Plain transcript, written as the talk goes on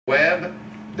Web,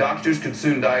 doctors could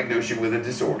soon diagnose you with a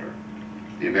disorder.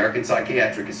 The American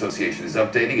Psychiatric Association is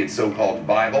updating its so-called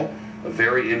Bible, a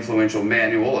very influential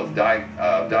manual of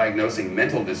diagnosing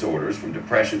mental disorders from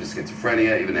depression to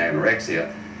schizophrenia, even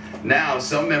anorexia. Now,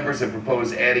 some members have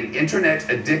proposed adding internet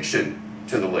addiction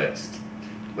to the list,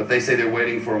 but they say they're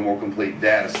waiting for a more complete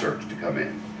data search to come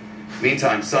in.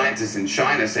 Meantime, scientists in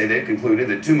China say they've concluded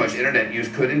that too much internet use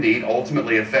could indeed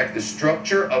ultimately affect the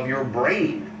structure of your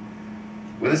brain.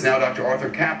 With us now, Dr. Arthur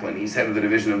Caplan. He's head of the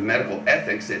Division of Medical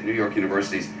Ethics at New York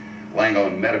University's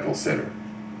Langone Medical Center.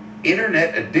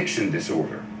 Internet addiction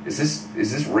disorder. Is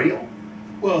this real?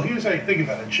 Well, here's how I think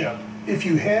about it, Chuck. If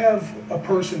you have a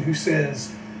person who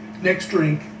says, next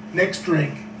drink, next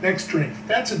drink, next drink,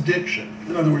 that's addiction.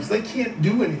 In other words, they can't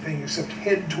do anything except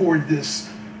head toward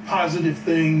this positive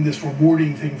thing, this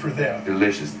rewarding thing for them.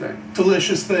 Delicious thing.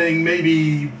 Delicious thing,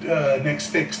 maybe next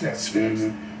fix, next fix.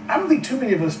 I don't think too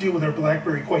many of us deal with our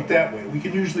BlackBerry quite that way. We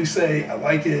can usually say, I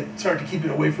like it, it's hard to keep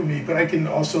it away from me, but I can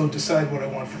also decide what I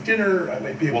want for dinner. I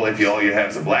might be able if all you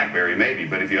have is a BlackBerry, maybe,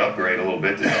 but if you upgrade a little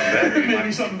bit to something better,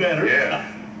 maybe something better.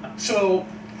 Yeah. So,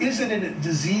 is it a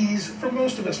disease? For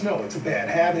most of us, no. It's a bad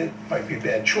habit, might be a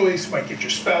bad choice, might get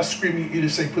your spouse screaming at you to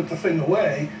say, put the thing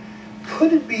away.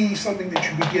 Could it be something that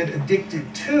you could get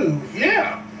addicted to?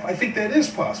 Yeah, I think that is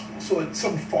possible. So at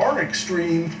some far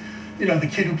extreme, you know, the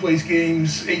kid who plays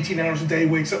games 18 hours a day,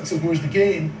 wakes up and says, where's the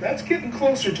game? That's getting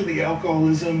closer to the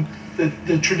alcoholism,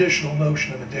 the traditional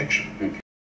notion of addiction.